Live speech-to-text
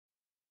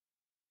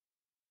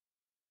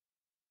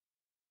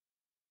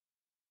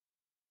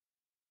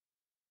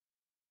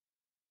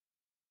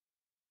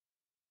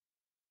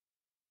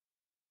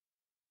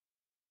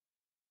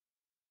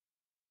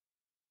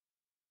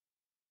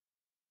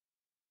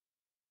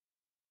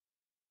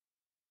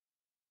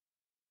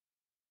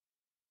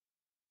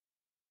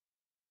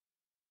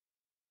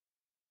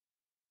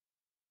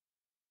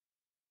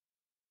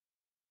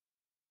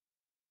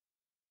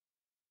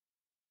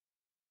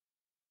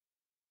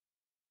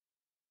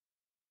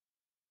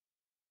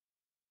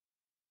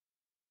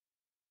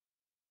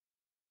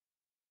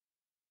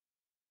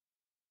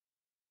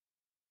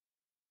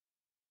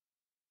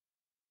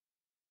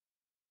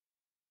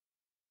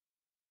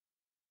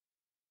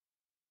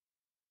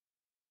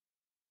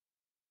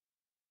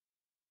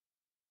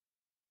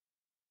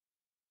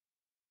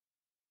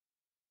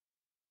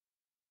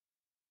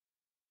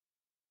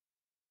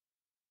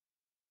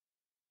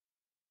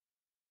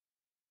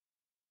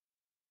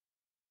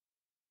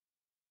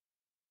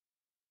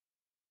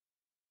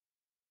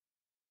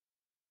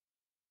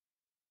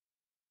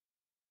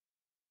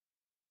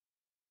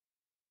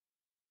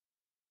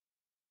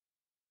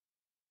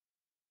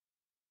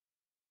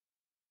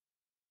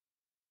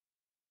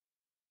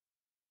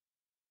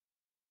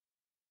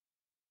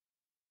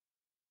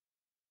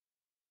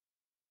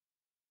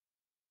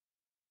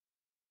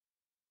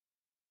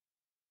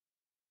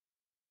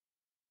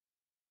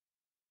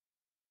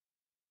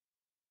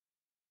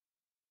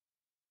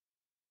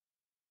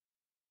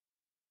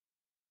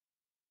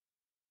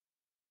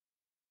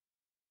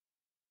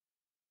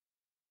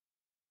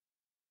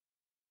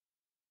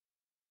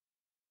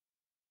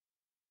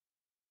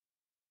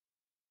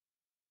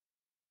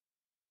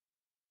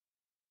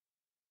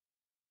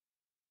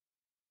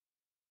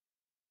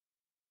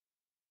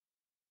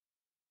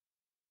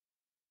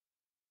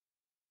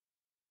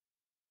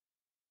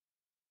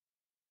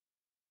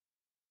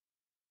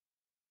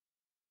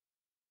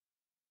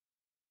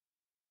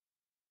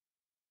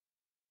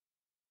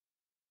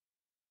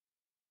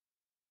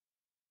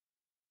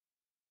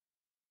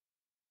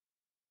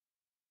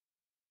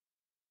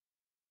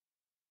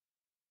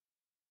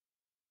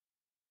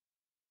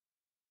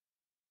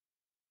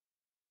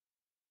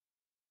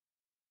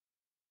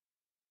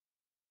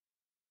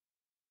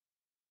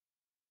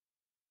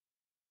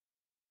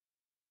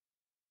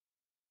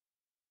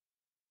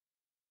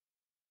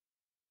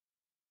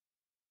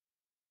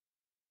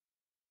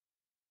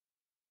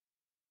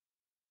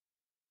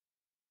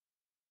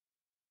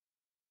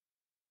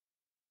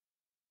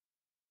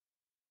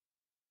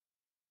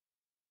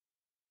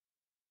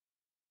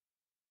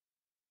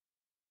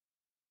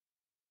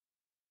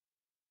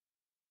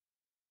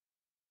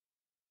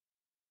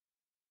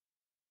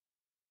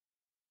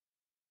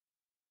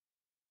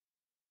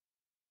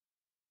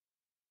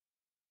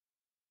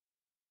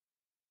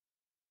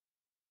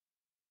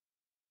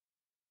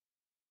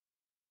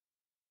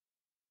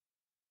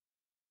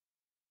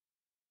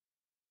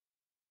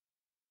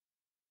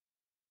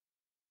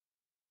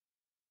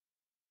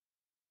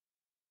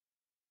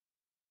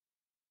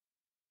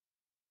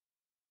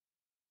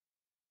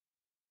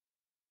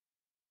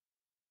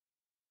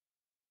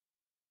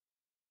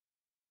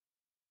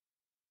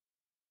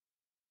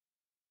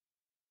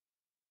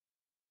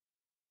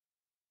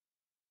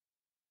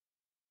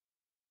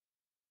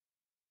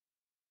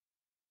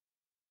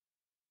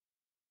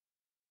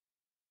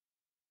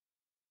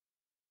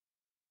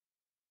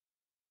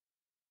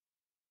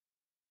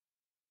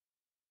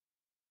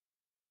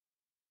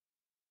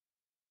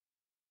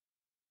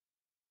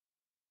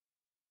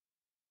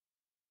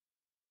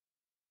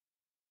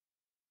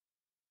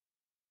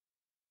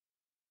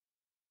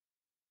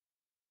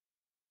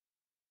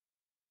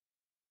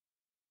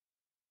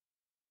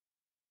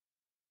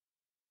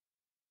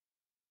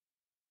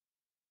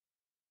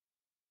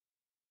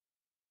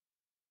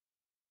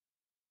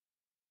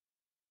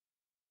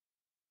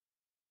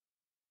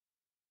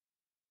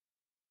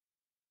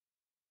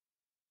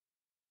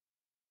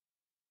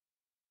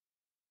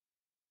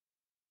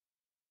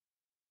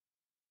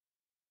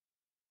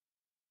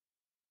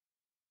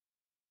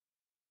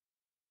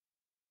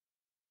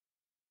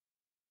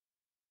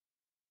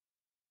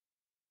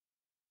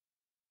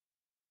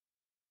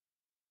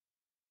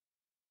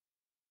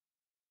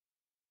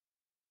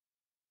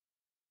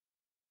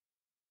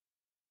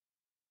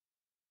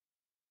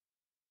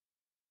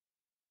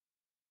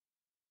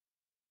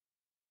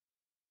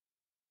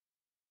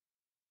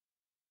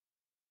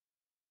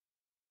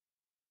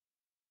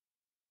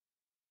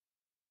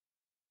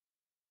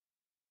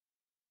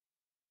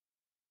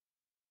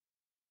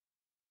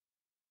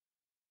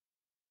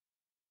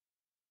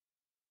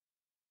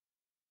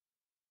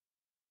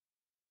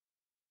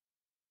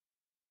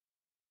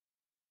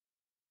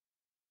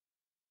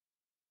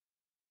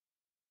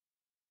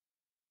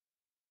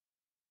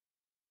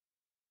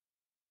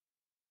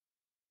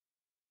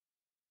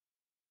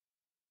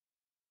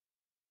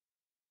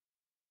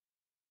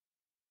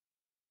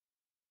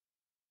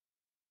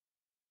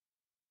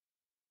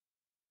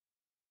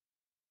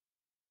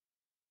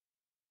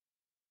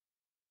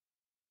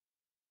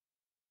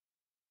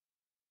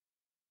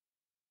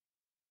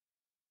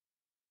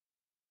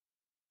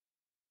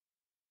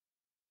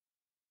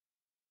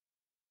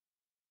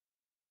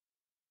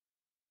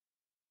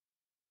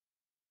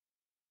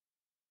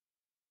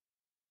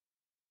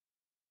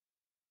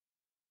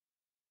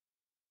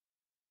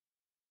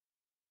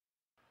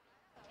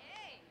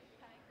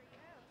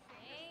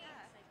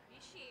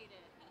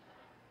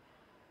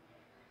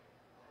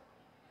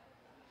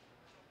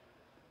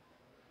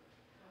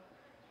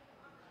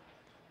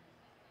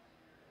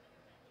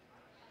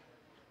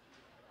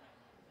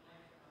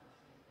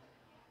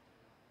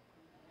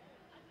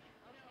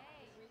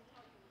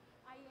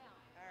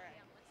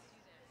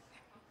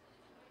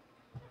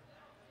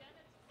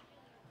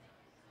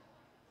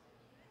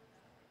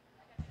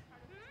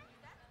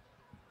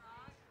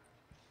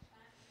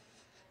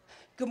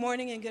Good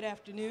morning and good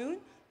afternoon.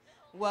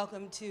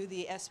 Welcome to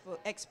the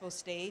Expo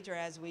stage, or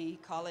as we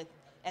call it,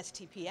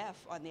 STPF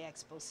on the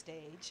Expo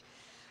stage.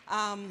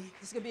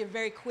 This is going to be a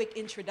very quick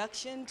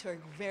introduction to a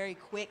very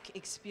quick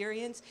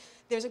experience.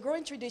 There's a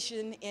growing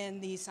tradition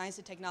in the Science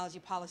and Technology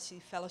Policy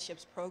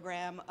Fellowships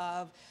program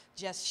of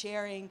just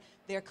sharing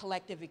their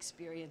collective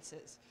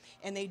experiences.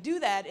 And they do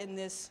that in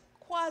this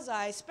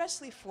quasi,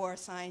 especially for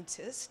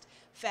scientists,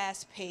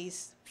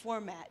 fast-paced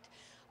format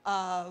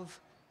of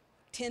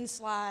 10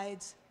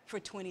 slides for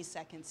 20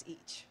 seconds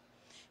each.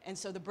 And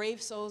so the brave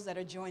souls that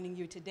are joining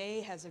you today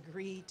has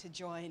agreed to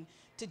join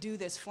to do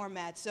this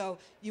format. So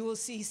you will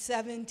see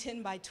 7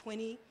 10 by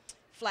 20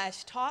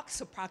 flash talks,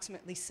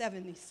 approximately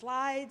 70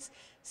 slides,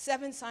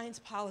 7 science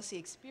policy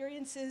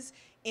experiences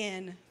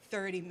in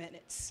 30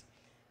 minutes.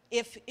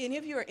 If any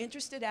of you are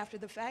interested after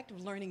the fact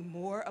of learning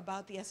more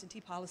about the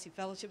S&T Policy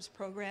Fellowships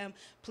program,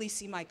 please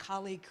see my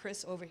colleague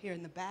Chris over here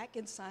in the back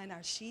and sign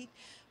our sheet.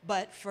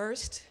 But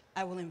first,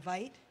 I will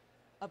invite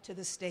up to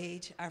the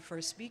stage our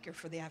first speaker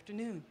for the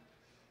afternoon.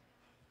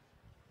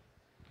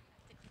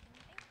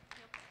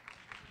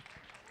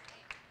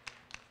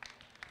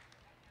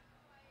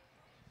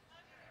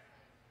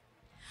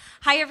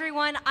 Hi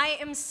everyone, I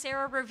am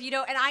Sarah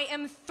Rovito and I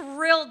am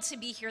thrilled to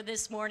be here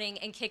this morning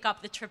and kick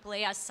off the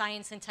AAAS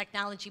Science and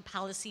Technology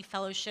Policy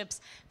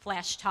Fellowships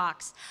Flash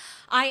Talks.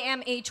 I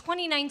am a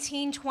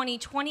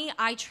 2019-2020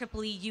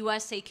 IEEE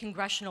USA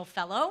Congressional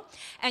Fellow,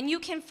 and you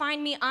can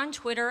find me on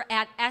Twitter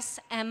at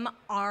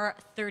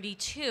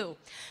SMR32.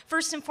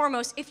 First and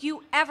foremost, if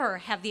you ever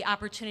have the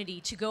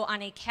opportunity to go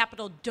on a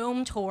Capitol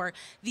Dome tour,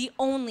 the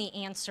only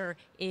answer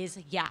is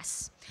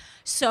yes.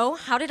 So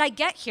how did I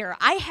get here?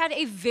 I had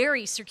a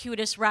very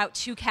circuitous route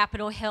to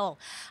Capitol Hill.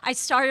 I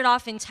started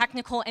off in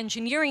technical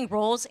engineering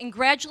roles and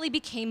gradually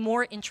became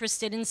more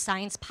interested in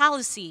science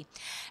policy.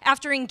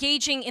 After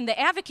engaging in the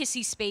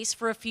advocacy space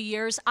for a few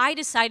years, I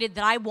decided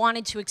that I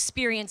wanted to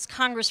experience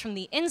Congress from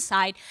the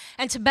inside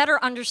and to better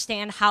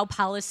understand how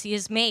policy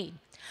is made.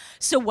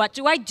 So what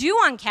do I do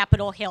on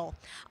Capitol Hill?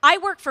 I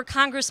work for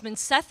Congressman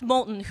Seth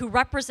Moulton, who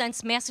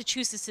represents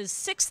Massachusetts'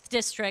 6th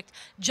District,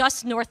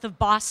 just north of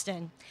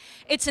Boston.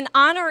 It's an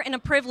honor and a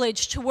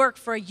privilege to work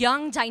for a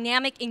young,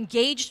 dynamic,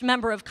 engaged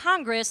member of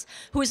Congress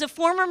who is a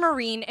former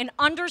Marine and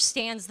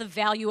understands the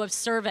value of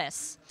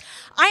service.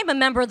 I'm a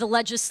member of the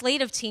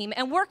legislative team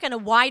and work on a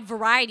wide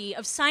variety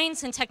of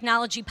science and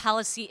technology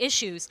policy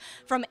issues,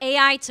 from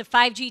AI to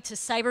 5G to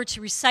cyber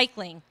to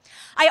recycling.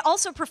 I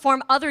also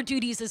perform other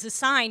duties as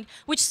assigned,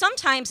 which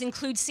sometimes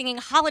include singing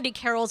holiday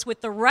carols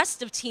with the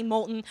rest of Team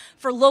Moulton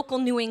for local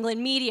New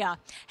England media.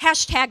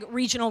 Hashtag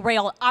Regional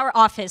Rail, our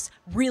office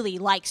really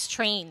likes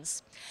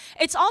trains.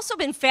 It's also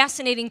been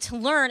fascinating to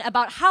learn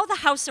about how the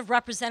House of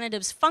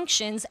Representatives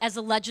functions as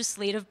a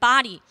legislative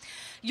body.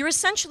 You're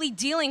essentially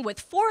dealing with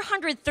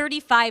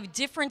 435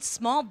 different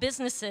small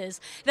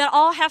businesses that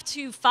all have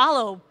to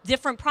follow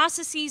different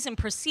processes and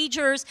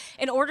procedures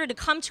in order to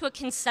come to a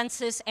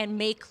consensus and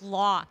make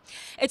law.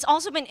 It's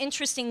also been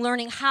interesting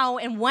learning how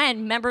and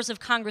when members of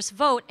Congress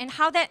vote and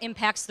how that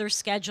impacts their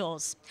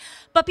schedules.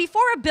 But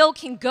before a bill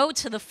can go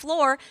to the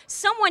floor,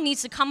 someone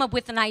needs to come up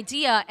with an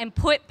idea and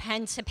put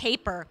pen to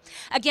paper.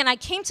 Again, I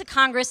came to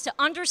Congress to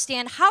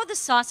understand how the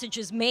sausage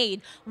is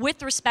made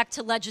with respect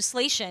to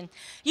legislation.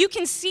 You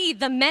can see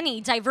the many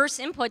diverse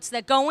inputs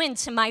that go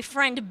into my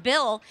friend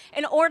Bill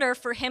in order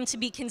for him to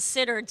be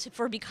considered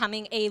for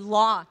becoming a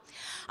law.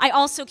 I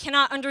also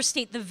cannot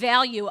understate the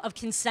value of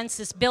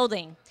consensus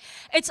building.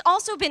 It's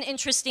also been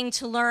interesting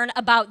to learn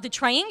about the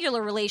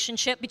triangular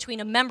relationship between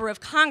a member of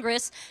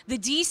Congress, the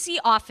DC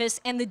office,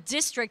 and the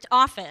district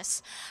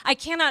office. I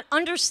cannot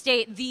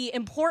understate the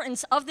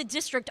importance of the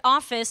district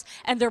office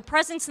and their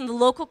presence in the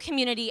local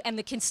community and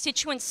the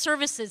constituent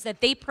services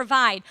that they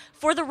provide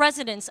for the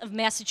residents of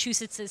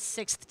Massachusetts'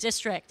 6th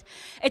District.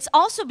 It's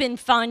also been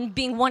fun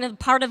being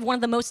part of one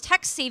of the most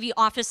tech-savvy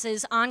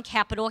offices on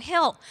Capitol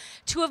Hill.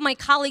 2 of my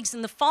colleagues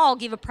in the fall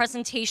gave a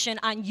presentation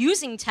on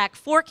using tech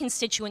for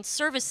constituent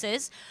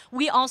services.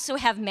 We also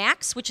have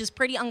Macs, which is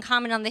pretty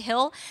uncommon on the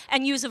Hill,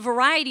 and use a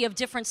variety of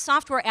different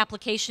software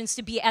applications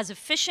to be as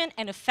efficient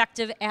and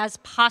effective as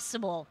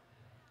possible.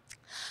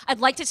 I'd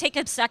like to take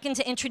a second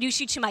to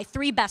introduce you to my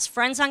 3 best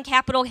friends on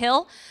Capitol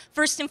Hill.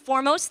 First and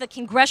foremost, the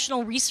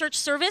Congressional Research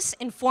Service,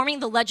 informing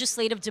the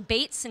legislative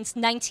debate since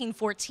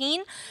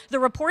 1914. The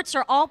reports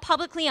are all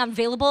publicly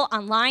available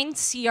online,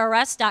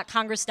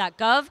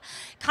 crs.congress.gov.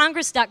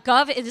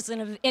 Congress.gov is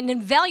an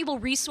invaluable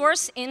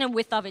resource in and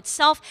with of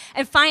itself.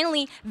 And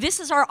finally, this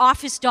is our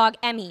office dog,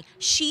 Emmy.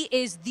 She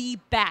is the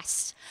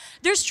best.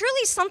 There's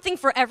truly something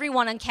for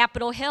everyone on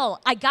Capitol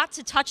Hill. I got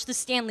to touch the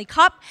Stanley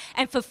Cup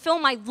and fulfill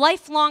my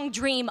lifelong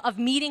dream of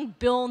meeting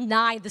Bill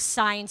Nye, the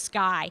science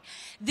guy.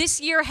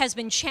 This year has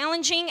been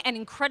challenging and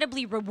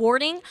incredibly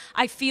rewarding.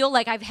 I feel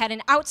like I've had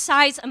an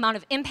outsized amount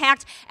of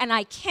impact, and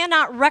I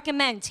cannot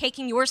recommend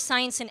taking your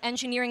science and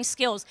engineering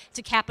skills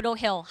to Capitol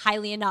Hill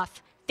highly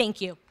enough.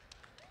 Thank you.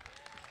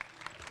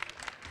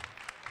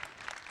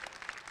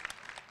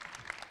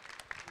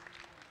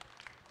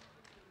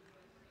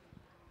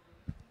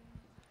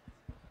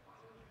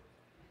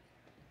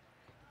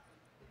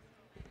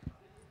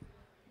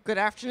 Good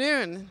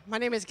afternoon. My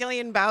name is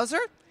Gillian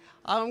Bowser.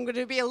 I'm going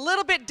to be a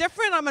little bit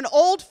different. I'm an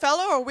old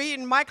fellow, or we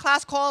in my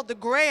class call it the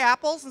gray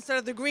apples instead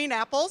of the green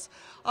apples.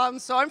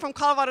 So I'm from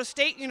Colorado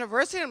State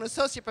University. I'm an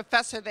associate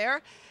professor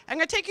there. I'm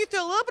going to take you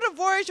through a little bit of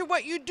voyage of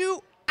what you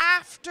do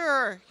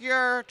after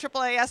your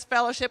AAAS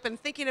fellowship and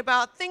thinking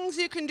about things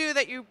you can do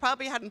that you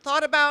probably hadn't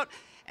thought about,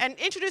 and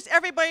introduce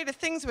everybody to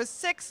things with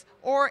 6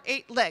 or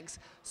 8 legs.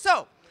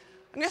 So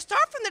I'm going to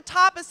start from the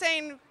top of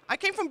saying I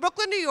came from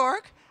Brooklyn, New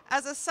York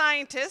as a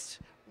scientist,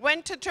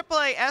 went to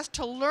AAAS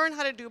to learn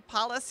how to do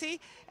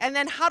policy, and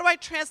then how do I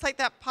translate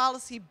that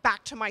policy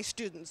back to my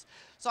students.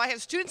 So I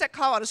have students at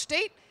Colorado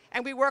State,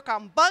 and we work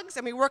on bugs,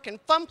 and we work in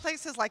fun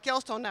places like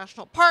Yellowstone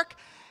National Park.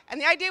 And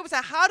the idea was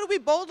that how do we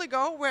boldly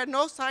go where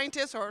no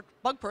scientist or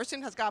bug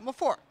person has gone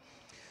before?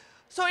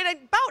 So in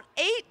about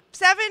 8,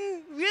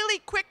 7 really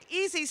quick,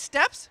 easy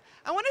steps,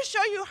 I want to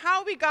show you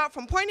how we got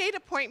from point A to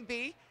point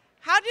B,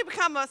 how do you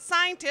become a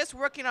scientist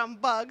working on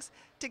bugs,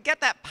 to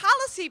get that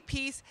policy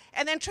piece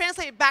and then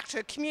translate it back to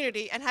a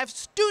community and have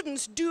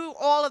students do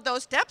all of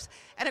those steps.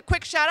 And a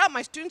quick shout out,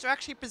 my students are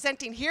actually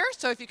presenting here,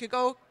 so if you could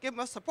go give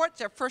them support, it's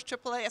their first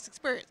AAAS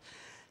experience.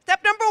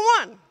 Step number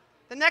 1,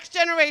 the next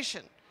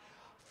generation.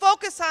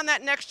 Focus on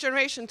that next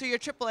generation through your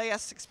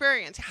AAAS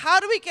experience. How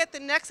do we get the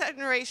next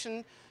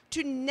generation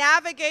to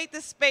navigate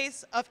the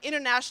space of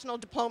international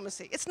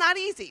diplomacy? It's not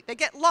easy. They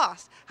get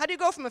lost. How do you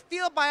go from a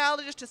field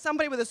biologist to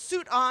somebody with a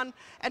suit on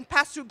and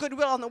pass through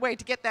Goodwill on the way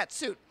to get that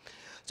suit?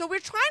 So we're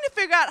trying to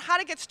figure out how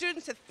to get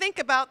students to think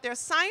about their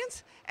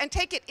science and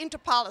take it into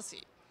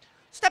policy.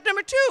 Step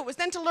number 2 was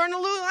then to learn a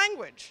new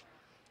language.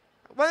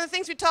 One of the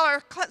things we tell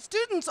our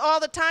students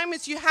all the time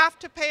is you have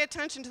to pay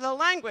attention to the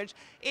language.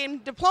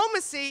 In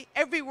diplomacy,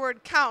 every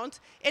word counts.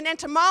 In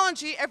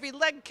entomology, every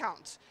leg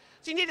counts.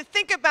 So you need to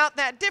think about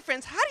that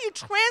difference. How do you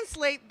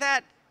translate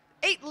that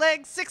 8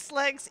 legs, 6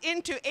 legs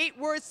into 8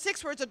 words,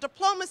 6 words of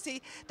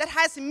diplomacy that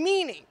has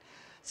meaning?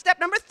 Step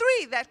number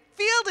 3, that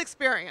field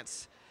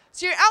experience.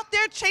 So you're out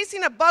there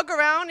chasing a bug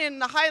around in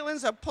the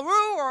highlands of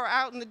Peru or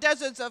out in the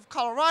deserts of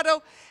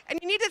Colorado, and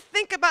you need to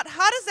think about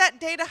how does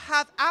that data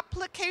have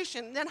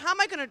application? Then how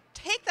am I going to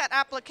take that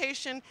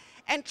application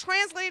and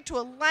translate it to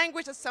a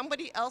language that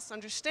somebody else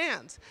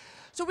understands?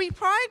 So we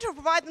try to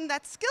provide them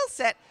that skill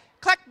set.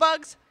 Collect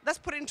bugs, let's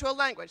put it into a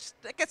language.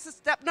 That gets to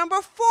step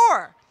number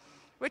 4,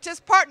 which is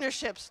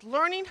partnerships,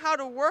 learning how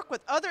to work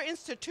with other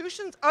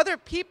institutions, other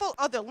people,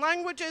 other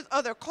languages,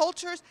 other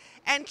cultures,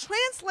 and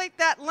translate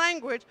that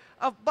language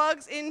of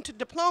bugs into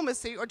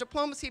diplomacy or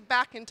diplomacy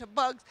back into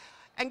bugs,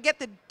 and get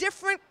the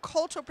different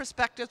cultural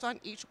perspectives on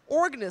each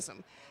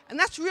organism. And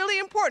that's really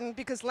important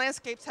because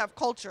landscapes have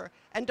culture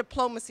and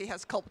diplomacy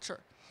has culture.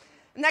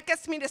 And that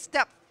gets me to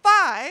step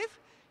 5,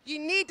 you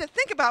need to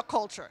think about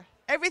culture.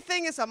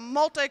 Everything is a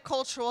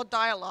multicultural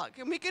dialogue.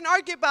 And we can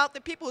argue about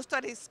the people who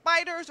study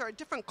spiders are a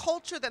different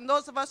culture than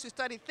those of us who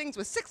study things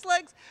with 6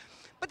 legs.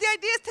 But the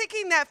idea is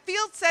taking that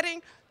field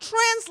setting,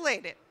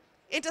 translate it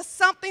into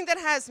something that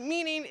has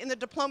meaning in the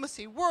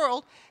diplomacy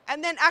world,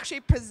 and then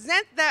actually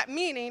present that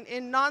meaning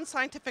in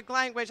non-scientific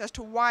language as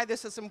to why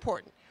this is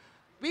important.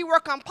 We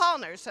work on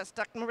pollinators, that's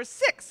step number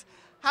 6.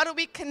 How do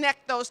we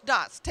connect those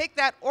dots? Take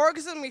that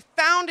organism we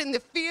found in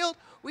the field,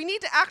 we need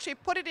to actually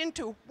put it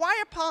into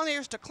why are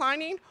pollinators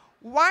declining?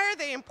 Why are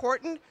they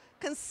important?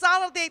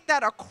 Consolidate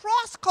that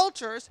across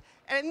cultures.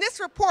 And in this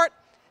report,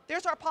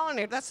 there's our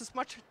pollinator. That's as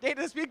much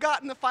data as we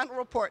got in the final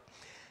report.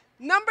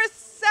 Number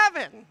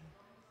 7,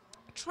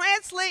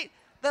 translate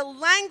the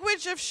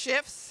language of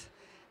shifts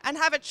and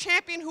have a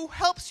champion who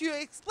helps you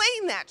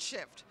explain that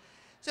shift.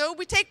 So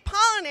we take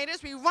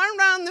pollinators, we run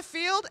around the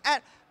field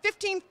at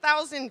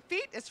 15,000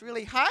 feet, it's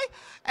really high,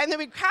 and then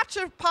we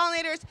capture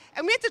pollinators,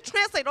 and we have to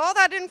translate all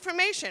that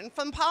information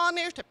from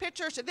pollinators to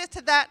pictures to this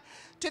to that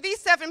to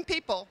these 7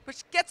 people,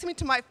 which gets me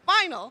to my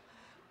final.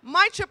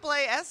 My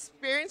AAAS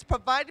experience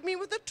provided me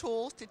with the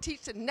tools to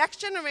teach the next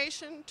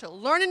generation to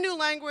learn a new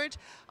language,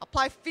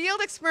 apply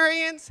field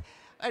experience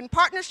and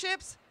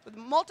partnerships with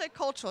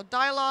multicultural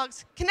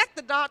dialogues, connect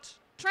the dots,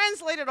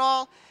 translate it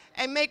all,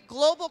 and make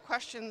global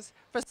questions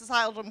for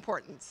societal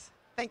importance.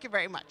 Thank you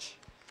very much.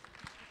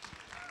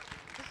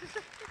 Who's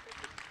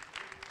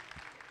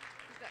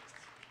next?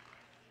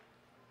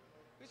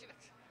 Who's your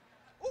next?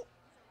 Oh.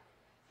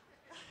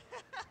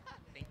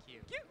 Thank you.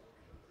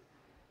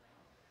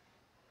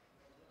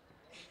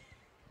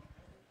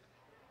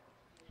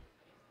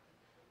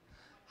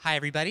 Hi,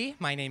 everybody.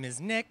 My name is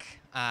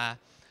Nick.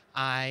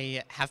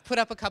 I have put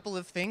up a couple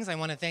of things. I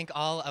want to thank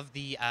all of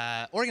the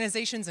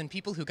organizations and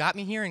people who got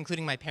me here,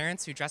 including my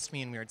parents who dressed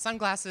me in weird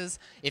sunglasses.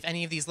 If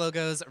any of these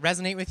logos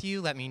resonate with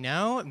you, let me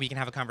know. We can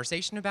have a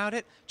conversation about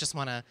it. Just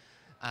want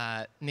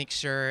to make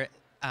sure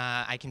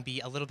I can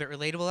be a little bit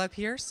relatable up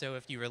here. So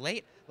if you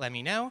relate, let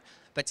me know.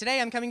 But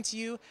today I'm coming to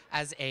you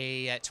as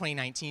a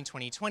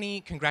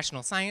 2019-2020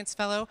 Congressional Science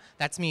Fellow.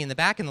 That's me in the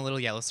back in the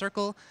little yellow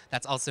circle.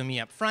 That's also me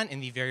up front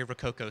in the very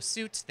Rococo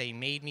suit. They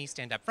made me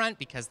stand up front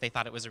because they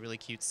thought it was a really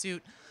cute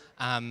suit.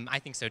 I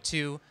think so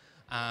too.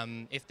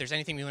 If there's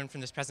anything we learned from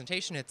this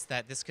presentation, it's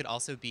that this could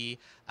also be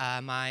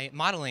my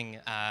modeling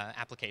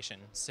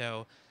application.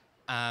 So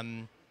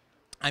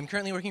I'm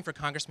currently working for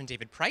Congressman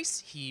David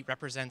Price. He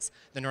represents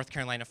the North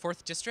Carolina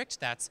 4th District.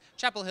 That's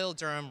Chapel Hill,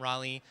 Durham,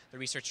 Raleigh, the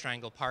Research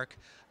Triangle Park.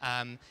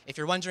 If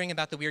you're wondering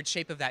about the weird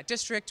shape of that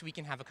district, we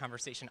can have a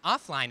conversation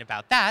offline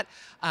about that.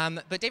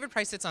 But David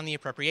Price sits on the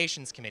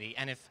Appropriations Committee,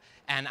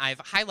 and I've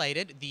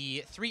highlighted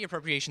the 3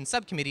 appropriations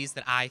subcommittees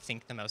that I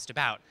think the most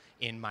about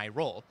in my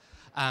role.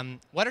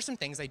 What are some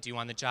things I do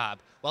on the job?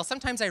 Well,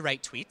 sometimes I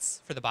write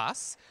tweets for the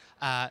boss.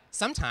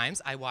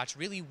 Sometimes I watch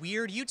really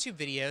weird YouTube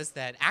videos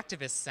that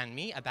activists send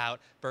me about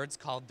birds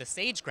called the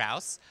sage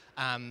grouse.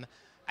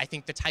 I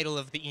think the title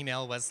of the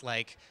email was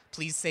like,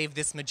 please save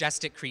this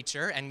majestic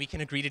creature, and we can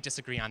agree to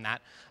disagree on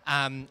that.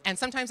 And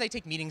sometimes I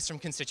take meetings from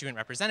constituent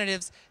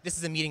representatives. This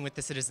is a meeting with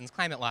the Citizens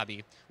Climate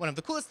Lobby. One of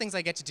the coolest things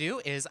I get to do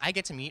is I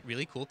get to meet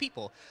really cool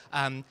people.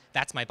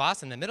 That's my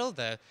boss in the middle,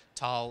 the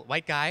tall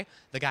white guy.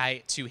 The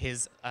guy to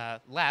his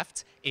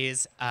left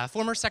is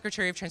former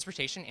Secretary of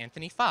Transportation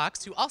Anthony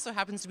Fox, who also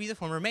happens to be the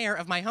former mayor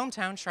of my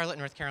hometown, Charlotte,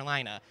 North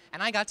Carolina.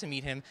 And I got to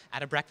meet him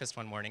at a breakfast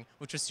one morning,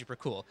 which was super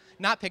cool.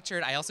 Not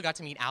pictured, I also got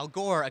to meet Al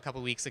Gore a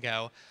couple weeks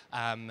ago,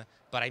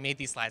 but I made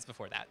these slides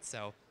before that.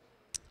 So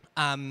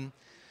I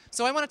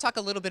want to talk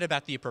a little bit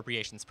about the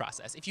appropriations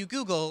process. If you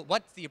Google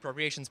what's the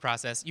appropriations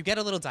process, you get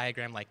a little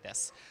diagram like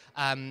this.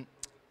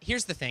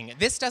 Here's the thing.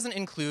 This doesn't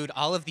include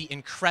all of the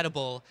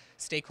incredible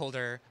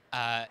stakeholder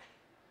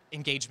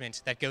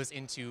engagement that goes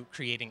into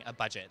creating a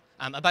budget.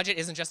 A budget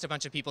isn't just a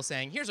bunch of people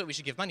saying, here's what we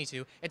should give money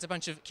to. It's a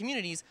bunch of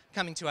communities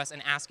coming to us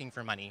and asking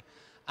for money.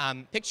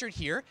 Pictured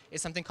here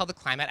is something called the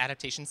Climate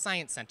Adaptation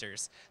Science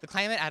Centers. The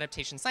Climate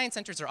Adaptation Science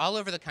Centers are all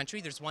over the country.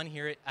 There's one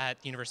here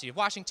at the University of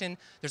Washington.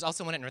 There's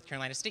also one at North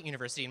Carolina State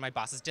University in my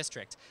boss's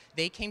district.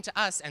 They came to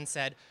us and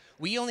said,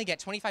 we only get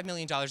 $25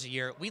 million a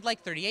year. We'd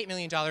like $38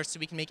 million so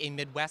we can make a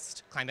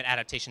Midwest Climate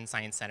Adaptation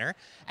Science Center.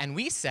 And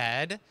we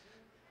said,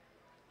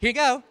 here you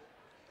go.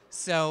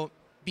 So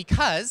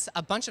because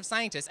a bunch of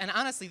scientists, and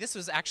honestly, this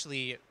was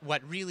actually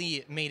what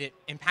really made it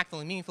impactful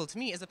and meaningful to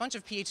me, is a bunch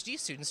of PhD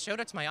students showed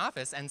up to my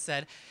office and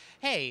said,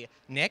 hey,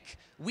 Nick,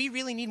 we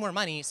really need more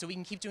money so we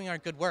can keep doing our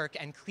good work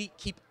and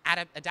keep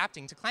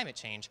adapting to climate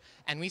change.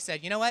 And we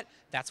said, you know what,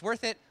 that's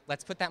worth it.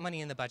 Let's put that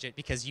money in the budget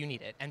because you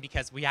need it and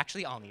because we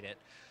actually all need it.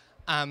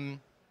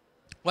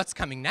 What's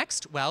coming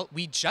next? Well,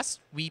 we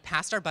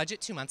passed our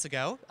budget 2 months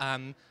ago.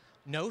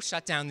 No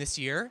shutdown this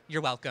year.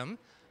 You're welcome.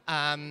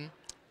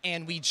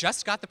 And we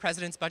just got the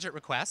president's budget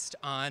request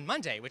on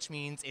Monday, which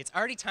means it's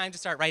already time to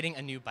start writing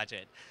a new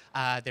budget.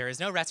 There is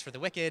no rest for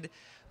the wicked.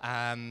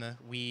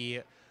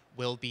 We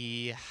will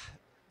be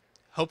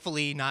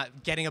hopefully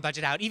not getting a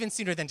budget out even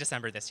sooner than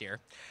December this year.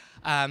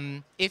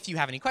 If you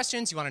have any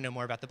questions, you want to know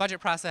more about the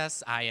budget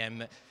process, I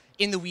am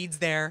in the weeds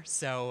there,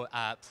 so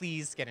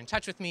please get in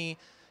touch with me.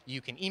 You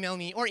can email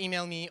me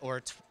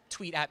or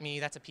tweet at me.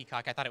 That's a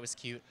peacock. I thought it was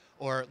cute.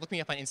 Or look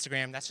me up on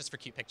Instagram. That's just for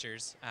cute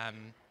pictures.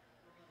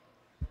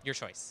 Your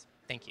choice.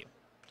 Thank you.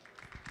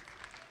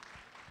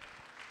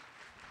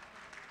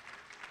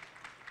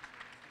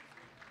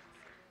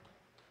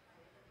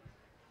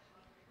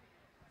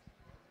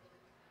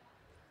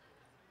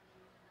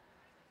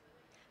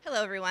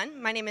 Hello everyone,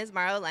 my name is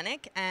Mara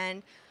Olenek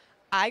and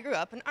I grew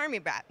up an Army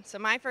brat. So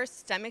my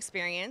first STEM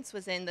experience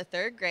was in the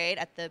 3rd grade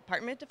at the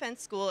Department of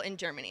Defense School in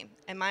Germany.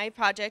 And my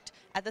project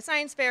at the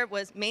science fair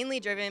was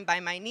mainly driven by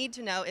my need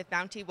to know if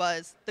Bounty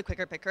was the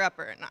quicker picker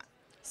upper or not.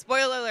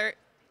 Spoiler alert,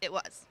 it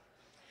was.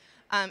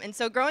 And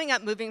so growing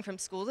up, moving from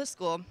school to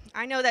school,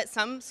 I know that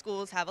some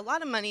schools have a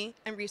lot of money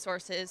and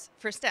resources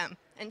for STEM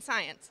and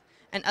science,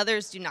 and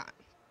others do not.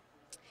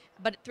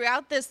 But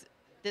throughout this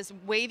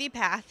wavy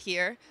path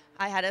here,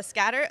 I had a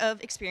scatter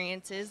of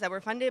experiences that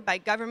were funded by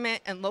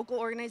government and local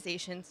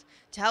organizations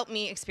to help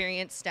me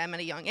experience STEM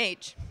at a young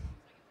age.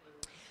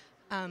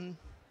 And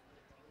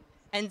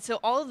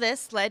so all of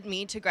this led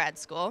me to grad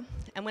school.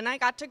 And when I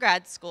got to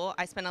grad school,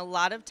 I spent a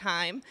lot of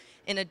time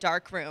in a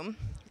dark room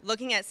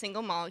looking at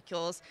single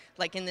molecules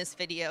like in this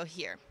video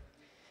here.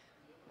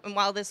 And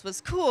while this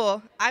was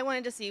cool, I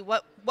wanted to see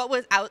what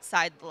was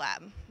outside the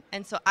lab.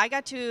 And so I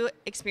got to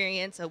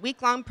experience a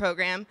week-long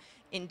program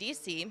in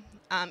DC,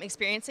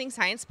 experiencing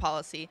science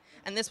policy.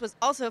 And this was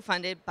also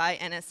funded by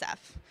NSF,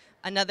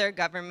 another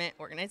government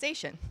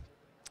organization.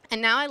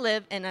 And now I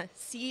live in a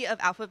sea of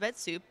alphabet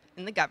soup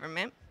in the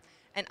government.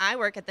 And I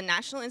work at the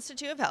National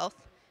Institute of Health,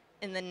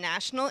 in the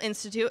National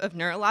Institute of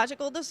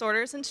Neurological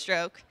Disorders and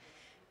Stroke,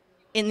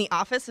 in the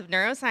Office of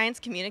Neuroscience,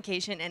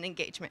 Communication, and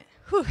Engagement.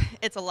 Whew,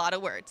 it's a lot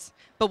of words,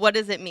 but what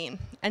does it mean?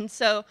 And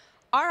so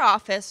our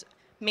office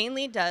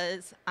mainly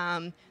does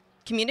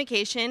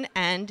communication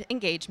and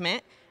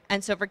engagement.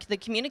 And so for the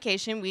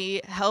communication,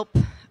 we help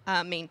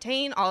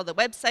maintain all the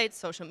websites,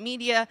 social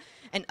media,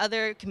 and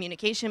other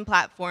communication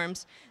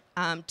platforms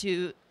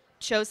to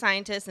show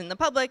scientists and the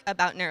public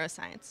about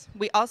neuroscience.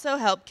 We also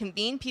help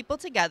convene people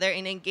together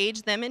and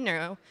engage them in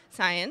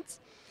neuroscience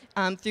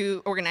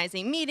through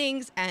organizing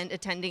meetings and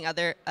attending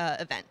other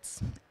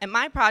events. And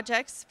my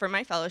projects for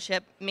my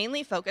fellowship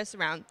mainly focus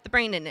around the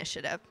BRAIN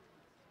Initiative.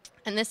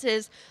 And this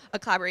is a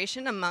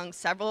collaboration among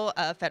several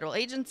federal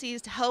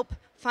agencies to help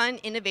fund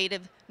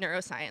innovative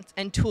neuroscience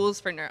and tools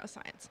for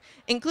neuroscience,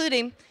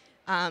 including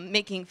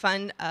making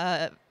fun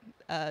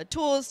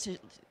tools to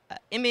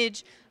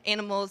image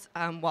animals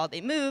while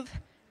they move.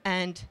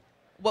 And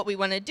what we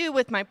want to do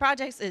with my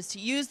projects is to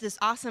use this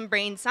awesome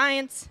brain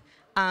science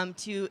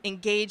to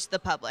engage the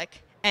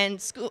public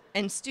and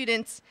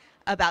students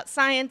about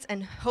science,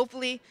 and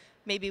hopefully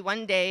maybe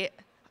one day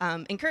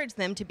encourage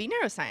them to be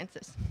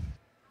neuroscientists.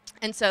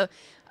 And so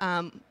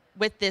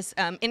with this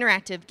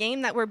interactive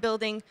game that we're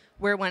building,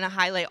 we want to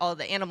highlight all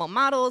the animal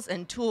models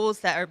and tools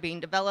that are being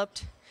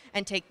developed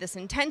and take this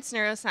intense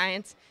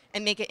neuroscience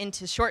and make it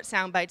into short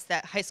sound bites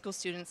that high school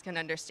students can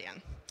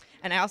understand.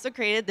 And I also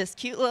created this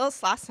cute little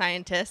sloth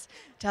scientist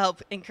to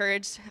help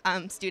encourage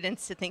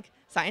students to think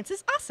science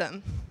is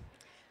awesome.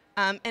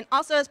 And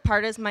also, as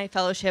part of my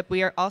fellowship,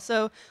 we are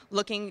also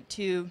looking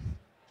to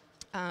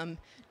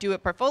do a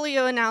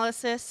portfolio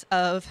analysis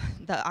of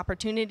the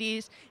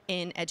opportunities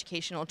in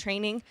educational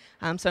training.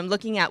 So I'm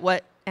looking at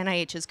what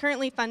NIH is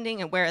currently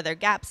funding and where are there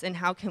gaps, and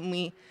how can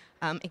we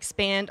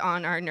expand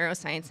on our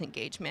neuroscience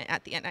engagement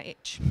at the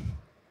NIH.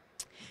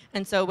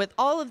 And so with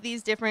all of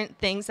these different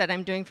things that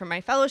I'm doing for my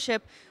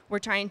fellowship, we're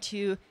trying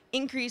to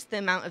increase the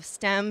amount of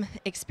STEM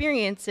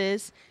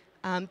experiences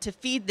to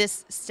feed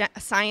this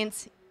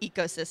science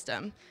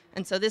ecosystem.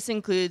 And so this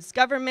includes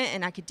government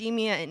and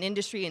academia and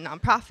industry and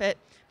nonprofit,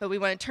 but we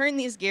want to turn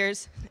these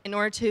gears in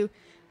order to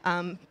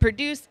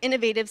produce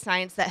innovative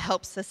science that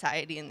helps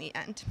society in the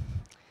end.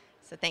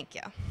 So thank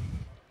you.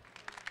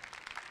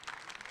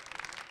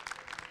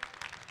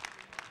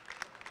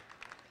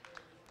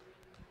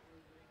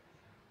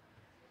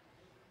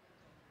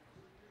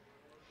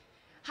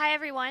 Hi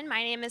everyone,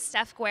 my name is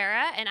Steph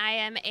Guerra and I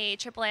am a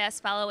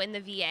AAAS fellow in the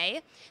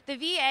VA. The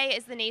VA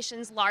is the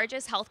nation's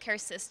largest healthcare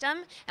system,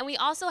 and we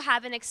also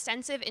have an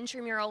extensive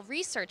intramural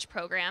research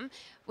program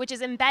which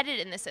is embedded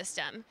in the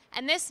system.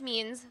 And this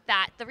means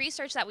that the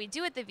research that we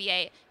do at the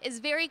VA is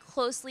very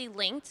closely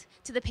linked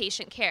to the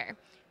patient care.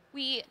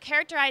 We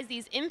characterize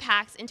these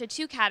impacts into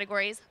two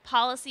categories: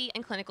 policy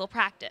and clinical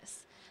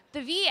practice.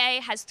 The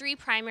VA has three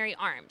primary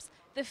arms: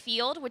 the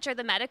field, which are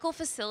the medical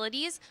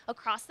facilities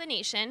across the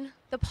nation,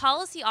 the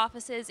policy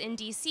offices in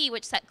DC,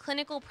 which set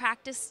clinical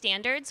practice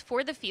standards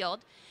for the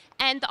field,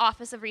 and the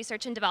Office of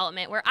Research and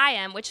Development, where I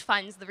am, which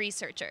funds the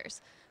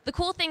researchers. The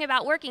cool thing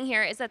about working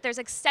here is that there's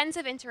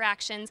extensive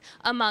interactions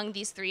among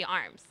these three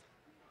arms.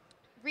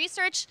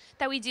 Research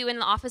that we do in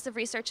the Office of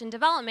Research and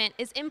Development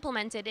is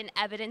implemented in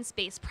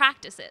evidence-based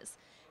practices.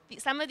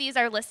 Some of these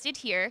are listed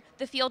here.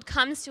 The field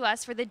comes to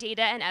us for the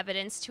data and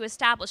evidence to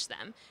establish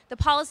them. The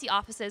policy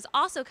offices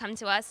also come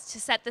to us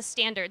to set the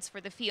standards for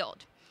the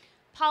field.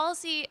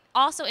 Policy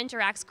also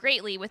interacts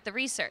greatly with the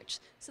research.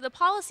 So the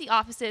policy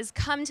offices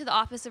come to the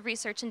Office of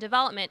Research and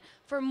Development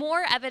for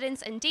more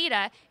evidence and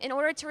data in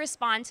order to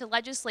respond to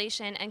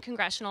legislation and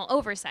congressional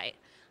oversight.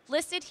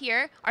 Listed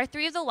here are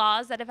three of the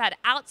laws that have had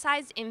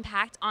outsized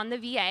impact on the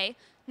VA,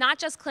 not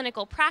just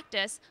clinical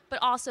practice, but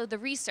also the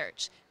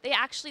research. They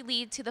actually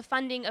lead to the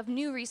funding of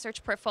new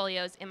research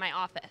portfolios in my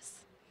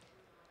office.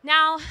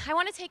 Now, I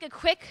want to take a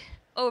quick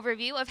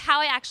overview of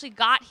how I actually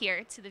got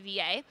here to the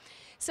VA.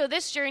 So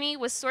this journey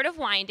was sort of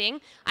winding.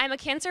 I'm a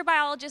cancer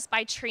biologist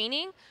by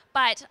training,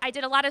 but I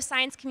did a lot of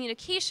science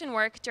communication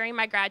work during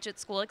my graduate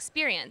school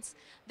experience.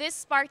 This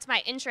sparked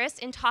my interest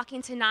in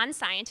talking to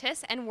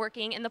non-scientists and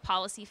working in the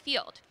policy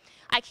field.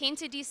 I came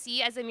to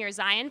DC as a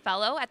Mirzayan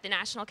Fellow at the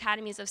National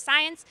Academies of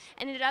Science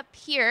and ended up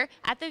here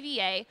at the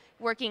VA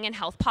working in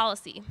health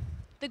policy.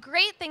 The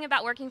great thing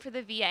about working for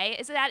the VA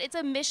is that it's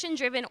a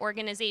mission-driven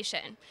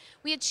organization.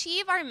 We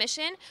achieve our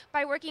mission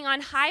by working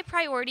on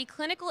high-priority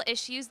clinical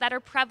issues that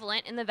are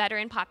prevalent in the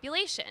veteran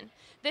population.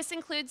 This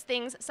includes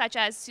things such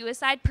as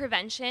suicide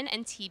prevention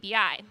and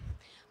TBI.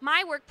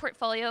 My work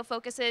portfolio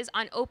focuses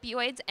on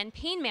opioids and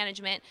pain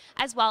management,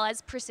 as well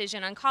as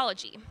precision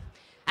oncology.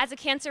 As a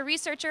cancer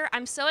researcher,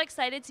 I'm so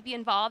excited to be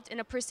involved in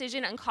a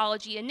precision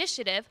oncology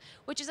initiative,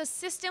 which is a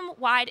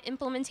system-wide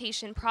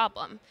implementation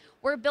problem.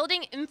 We're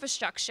building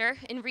infrastructure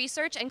in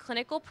research and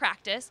clinical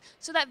practice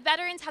so that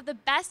veterans have the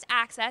best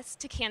access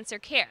to cancer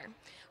care.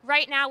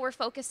 Right now, we're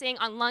focusing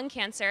on lung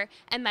cancer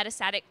and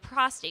metastatic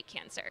prostate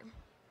cancer.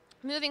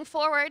 Moving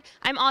forward,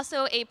 I'm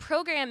also a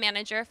program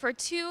manager for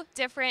two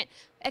different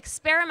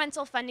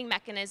experimental funding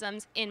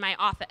mechanisms in my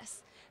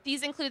office.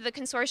 These include the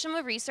Consortium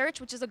of Research,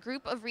 which is a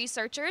group of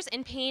researchers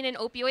in pain and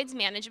opioids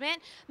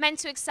management meant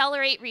to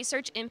accelerate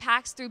research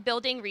impacts through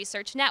building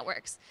research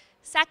networks.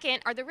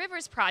 Second are the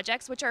Rivers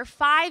projects, which are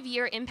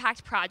 5-year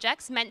impact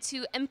projects meant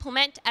to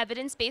implement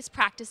evidence-based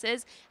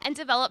practices and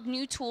develop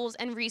new tools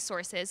and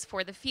resources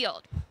for the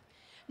field.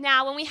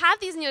 Now, when we have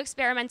these new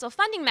experimental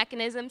funding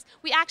mechanisms,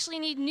 we actually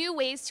need new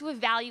ways to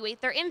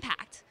evaluate their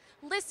impact.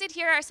 Listed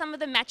here are some of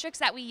the metrics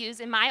that we use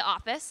in my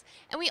office,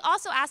 and we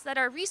also ask that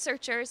our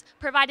researchers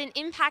provide an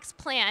impacts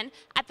plan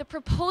at the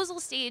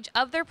proposal stage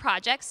of their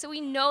projects so we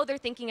know they're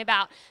thinking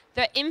about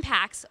the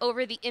impacts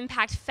over the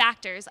impact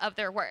factors of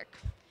their work.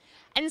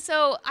 And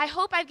so I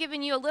hope I've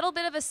given you a little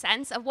bit of a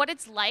sense of what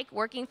it's like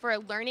working for a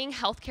learning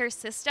healthcare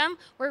system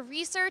where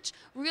research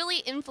really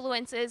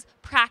influences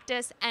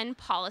practice and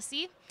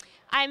policy.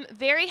 I'm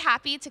very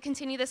happy to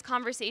continue this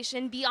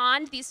conversation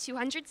beyond these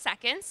 200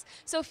 seconds,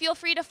 so feel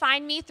free to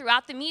find me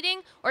throughout the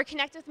meeting or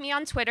connect with me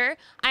on Twitter.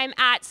 I'm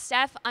at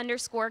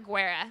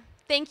Steph_Guerra.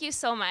 Thank you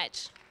so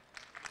much.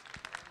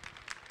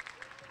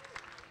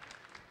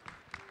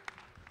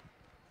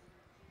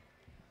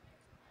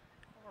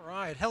 All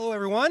right, hello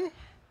everyone.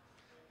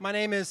 My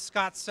name is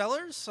Scott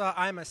Sellers.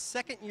 I'm a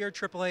second-year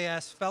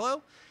AAAS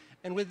fellow.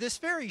 And with this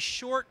very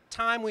short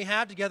time we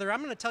have together, I'm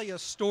going to tell you a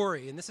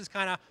story. And this is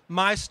kind of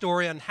my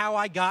story on how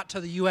I got to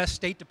the U.S.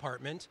 State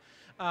Department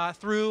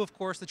through, of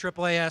course, the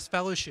AAAS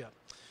fellowship.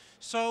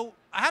 So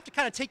I have to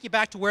kind of take you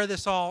back to where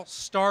this all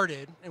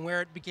started, and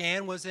where it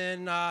began was at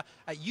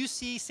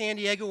UC San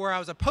Diego, where I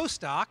was a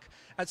postdoc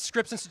at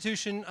Scripps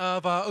Institution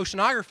of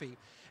Oceanography.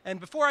 And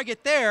before I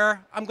get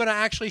there, I'm going to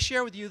actually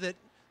share with you that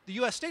the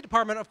U.S. State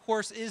Department, of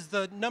course, is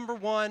the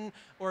 #1,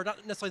 or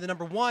not necessarily the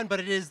 #1, but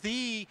it is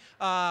the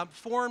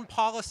foreign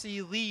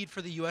policy lead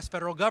for the U.S.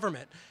 federal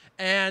government.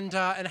 And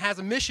has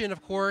a mission,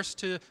 of course,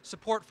 to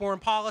support foreign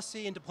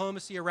policy and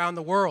diplomacy around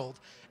the world.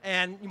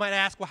 And you might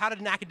ask, well, how did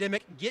an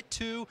academic get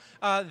to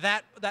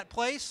that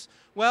place?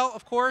 Well,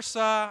 of course,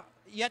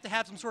 you have to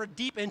have some sort of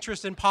deep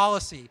interest in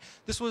policy.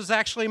 This was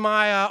actually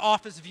my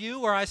office view,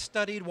 where I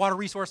studied water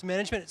resource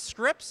management at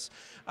Scripps.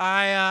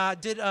 I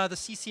did the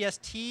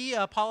CCST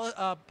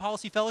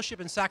policy fellowship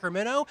in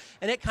Sacramento,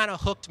 and it kind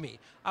of hooked me.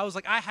 I was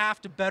like, I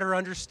have to better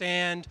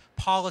understand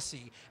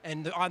policy,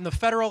 and on the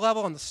federal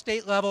level, on the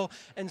state level,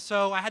 and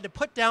so I had to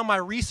put down my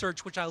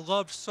research, which I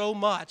loved so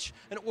much,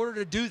 in order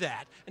to do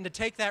that, and to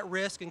take that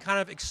risk and kind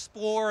of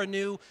explore a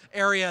new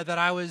area that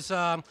I was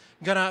going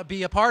to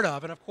be a part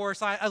of. And of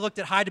course, I looked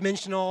at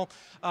high-dimensional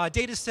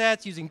data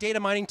sets using data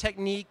mining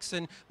techniques,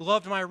 and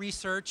loved my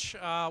research,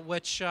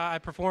 which I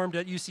performed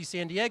at UC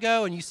San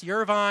Diego and UC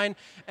Irvine,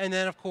 and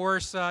then of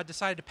course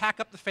decided to pack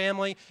up the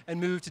family and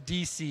move to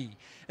DC.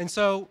 And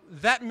so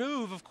that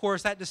move, of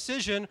course, that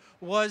decision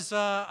was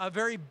a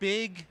very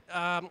big,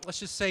 let's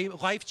just say,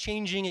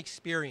 life-changing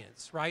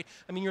experience, right?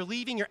 I mean, you're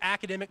leaving your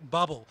academic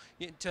bubble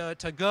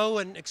to go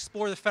and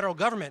explore the federal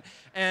government.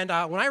 And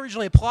when I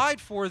originally applied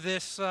for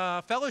this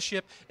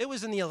fellowship, it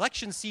was in the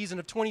election season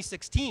of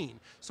 2016.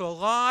 So a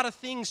lot of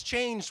things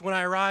changed when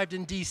I arrived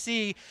in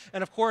DC.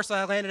 And of course,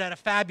 I landed at a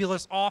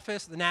fabulous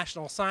office, the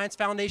National Science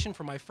Foundation,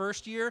 for my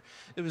first year.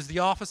 It was the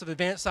Office of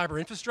Advanced Cyber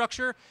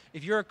Infrastructure.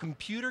 If you're a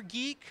computer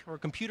geek or a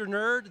computer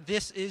nerd,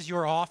 this is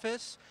your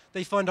office.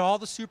 They fund all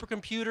the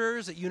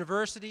supercomputers at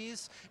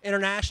universities,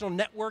 international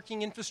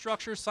networking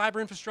infrastructure,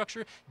 cyber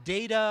infrastructure,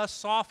 data,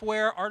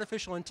 software,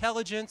 artificial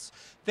intelligence.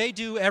 They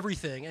do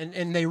everything,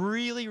 and they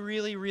really,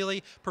 really,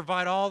 really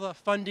provide all the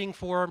funding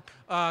for,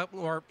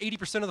 or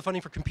 80% of the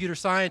funding for computer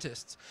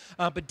scientists.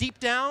 But deep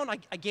down,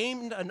 I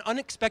gained an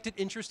unexpected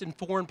interest in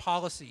foreign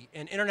policy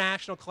and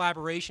international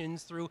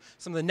collaborations through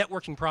some of the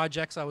networking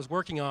projects I was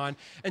working on.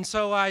 And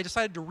so I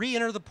decided to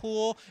re-enter the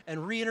pool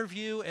and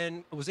re-interview,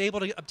 and was able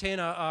to obtain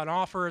an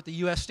offer at the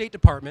U.S. State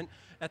Department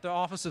at the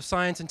Office of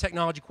Science and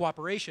Technology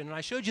Cooperation. And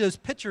I showed you those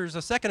pictures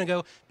a second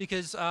ago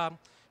because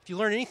if you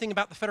learn anything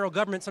about the federal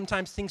government,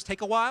 sometimes things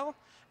take a while.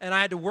 And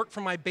I had to work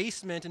from my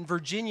basement in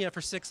Virginia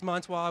for 6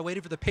 months while I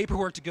waited for the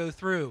paperwork to go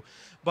through.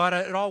 But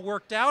it all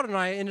worked out, and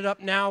I ended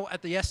up now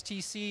at the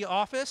STC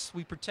office.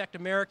 We protect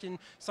American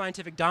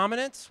scientific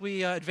dominance.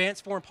 We advance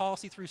foreign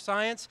policy through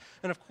science.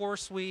 And of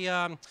course, we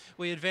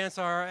advance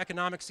our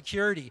economic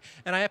security.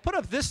 And I put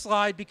up this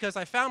slide because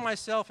I found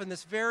myself in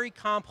this very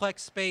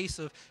complex space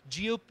of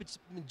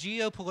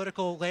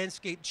geopolitical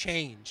landscape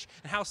change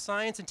and how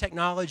science and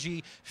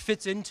technology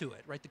fits into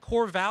it, right? The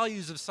core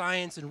values of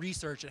science and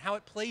research and how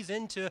it plays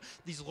into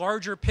these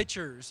larger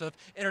pictures of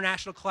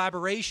international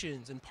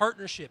collaborations and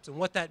partnerships and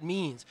what that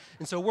means.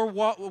 And so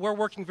we're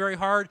working very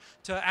hard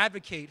to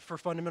advocate for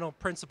fundamental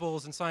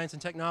principles in science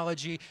and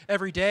technology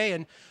every day.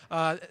 And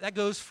that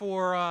goes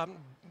for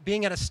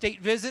being at a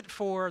state visit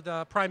for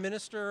the Prime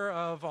Minister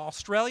of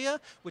Australia,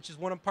 which is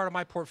part of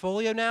my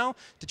portfolio now,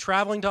 to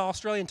traveling to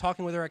Australia and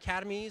talking with their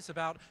academies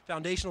about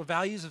foundational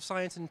values of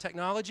science and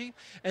technology.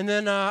 And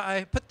then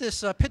I put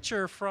this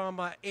picture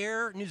from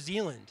Air New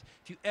Zealand.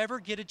 If you ever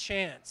get a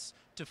chance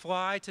to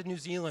fly to New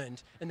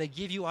Zealand and they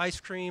give you ice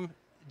cream,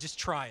 just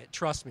try it,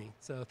 trust me.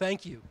 So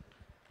thank you.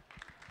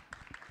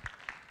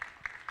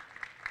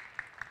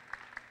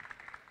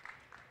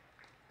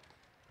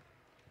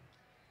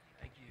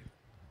 Thank you.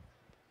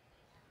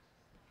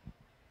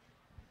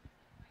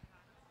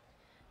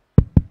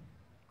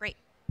 Great.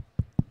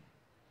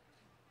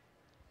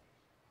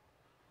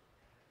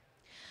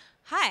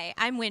 Hi,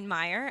 I'm Wynn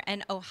Meyer,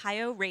 an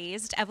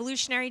Ohio-raised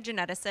evolutionary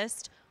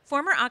geneticist,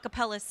 former a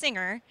cappella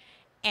singer,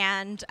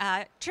 and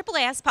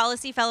AAAS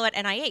policy fellow at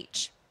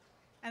NIH.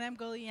 And I'm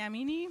Goli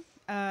Yamini,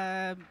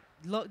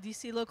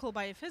 DC local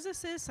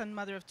biophysicist and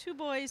mother of 2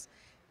 boys,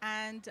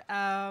 and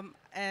a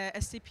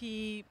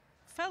STP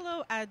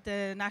fellow at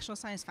the National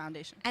Science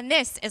Foundation. And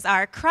this is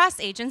our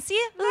cross-agency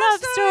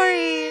love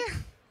story.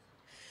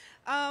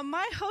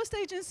 My host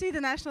agency,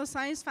 the National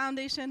Science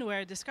Foundation,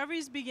 where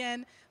discoveries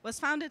begin, was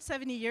founded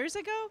 70 years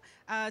ago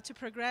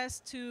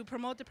to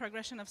promote the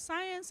progression of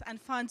science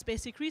and funds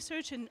basic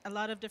research in a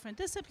lot of different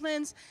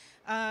disciplines,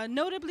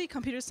 notably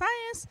computer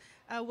science,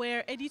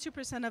 where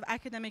 82% of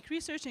academic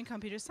research in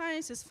computer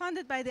science is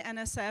funded by the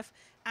NSF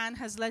and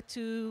has led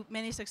to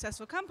many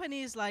successful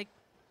companies like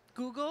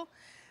Google.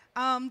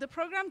 The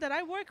program that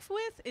I work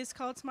with is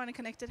called Smart and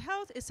Connected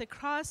Health. It's a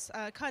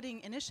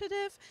cross-cutting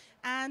initiative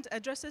and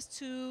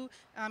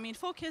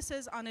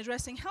focuses on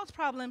addressing health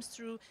problems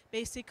through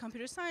basic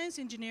computer science,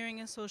 engineering,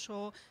 and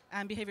social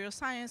and behavioral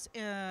science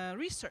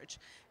research.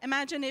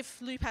 Imagine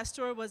if Louis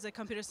Pasteur was a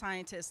computer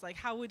scientist. Like,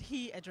 how would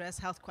he address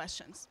health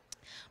questions?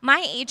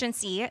 My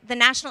agency, the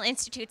National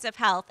Institutes of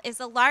Health, is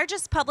the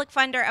largest public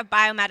funder of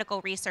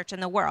biomedical research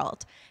in the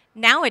world.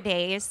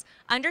 Nowadays,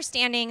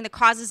 understanding the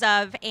causes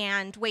of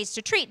and ways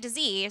to treat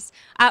disease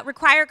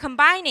require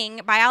combining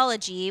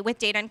biology with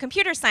data and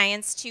computer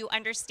science to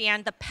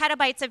understand the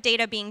petabytes of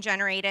data being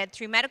generated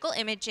through medical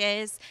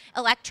images,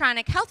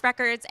 electronic health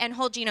records, and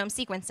whole genome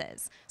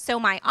sequences. So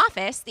my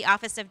office, the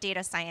Office of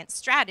Data Science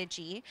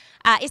Strategy,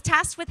 is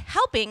tasked with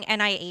helping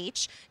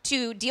NIH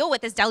to deal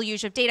with this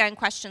deluge of data and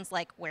questions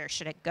like, where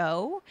should it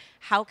go?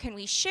 How can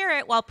we share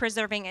it while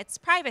preserving its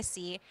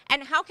privacy?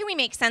 And how can we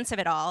make sense of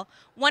it all?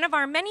 One of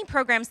our many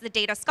programs, the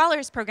Data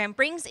Scholars Program,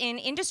 brings in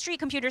industry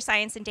computer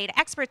science and data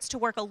experts to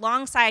work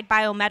alongside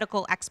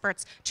biomedical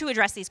experts to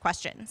address these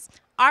questions.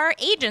 Our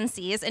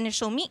agency's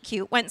initial meet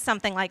cute went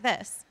something like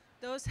this.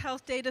 Those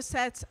health data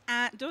sets,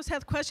 those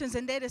health questions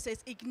and data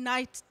sets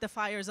ignite the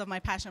fires of my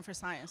passion for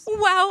science.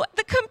 Wow,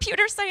 the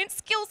computer science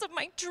skills of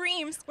my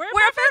dreams. We're a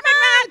perfect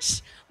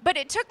match! But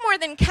it took more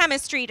than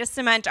chemistry to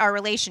cement our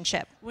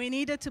relationship. We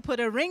needed to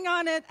put a ring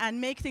on it and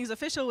make things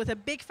official with a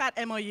big fat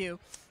MOU.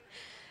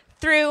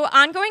 Through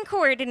ongoing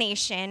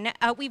coordination,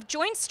 we've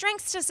joined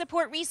strengths to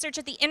support research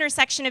at the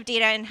intersection of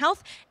data and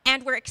health,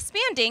 and we're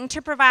expanding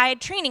to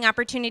provide training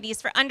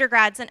opportunities for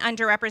undergrads and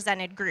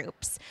underrepresented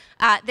groups.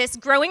 This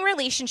growing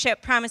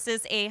relationship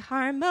promises a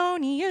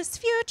harmonious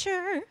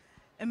future.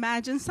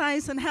 Imagine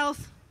science and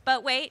health.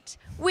 But wait,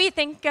 we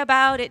think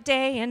about it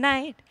day and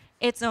night.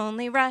 It's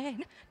only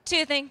right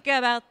to think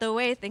about the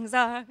way things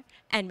are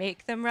and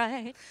make them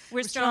right.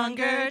 We're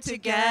stronger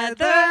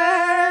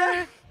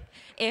together.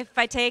 If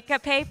I take a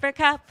paper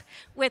cup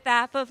with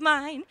half of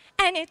mine,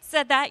 and it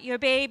said that your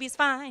baby's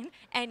fine,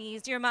 and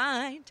ease your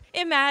mind,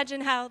 imagine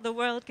how the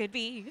world could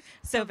be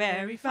so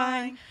very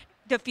fine.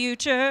 The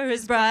future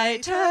is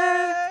brighter.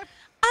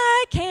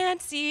 I can't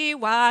see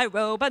why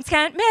robots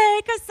can't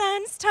make a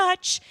sense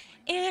touch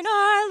in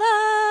our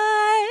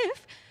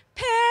life.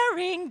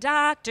 Pairing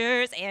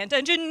doctors and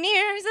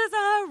engineers is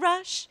a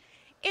rush.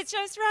 It's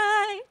just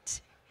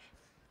right.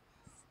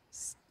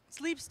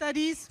 Sleep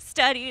studies.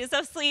 Studies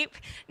of sleep.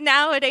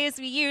 Nowadays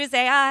we use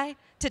AI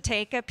to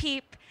take a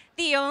peep.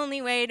 The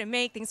only way to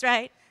make things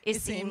right is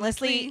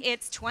seamlessly.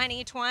 It's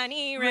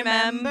 2020,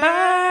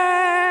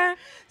 remember?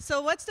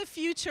 So what's the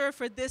future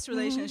for this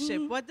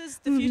relationship? What does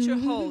the future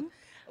hold?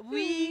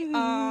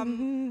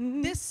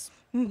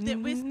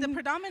 With the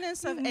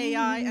predominance of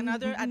AI and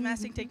other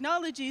advancing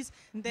technologies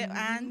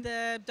and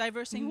the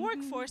diversing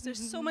workforce,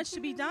 there's so much to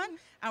be done,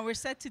 and we're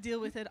set to deal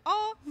with it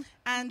all.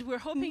 And we're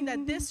hoping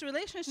that this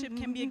relationship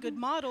can be a good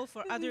model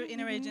for other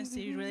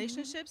interagency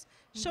relationships,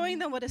 showing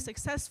them what a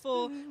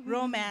successful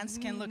romance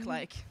can look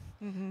like.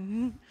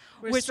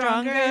 We're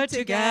stronger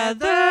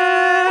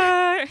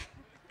together.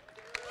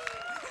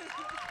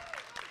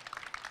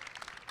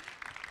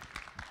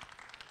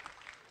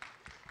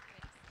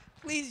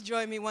 Please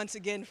join me once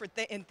again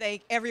and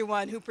thank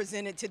everyone who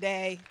presented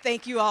today.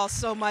 Thank you all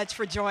so much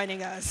for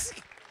joining us.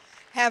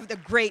 Have the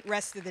great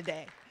rest of the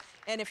day.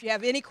 And if you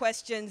have any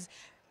questions,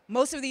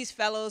 most of these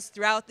fellows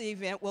throughout the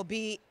event will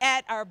be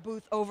at our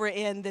booth over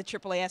in the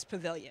AAAS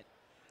Pavilion.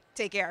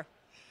 Take care.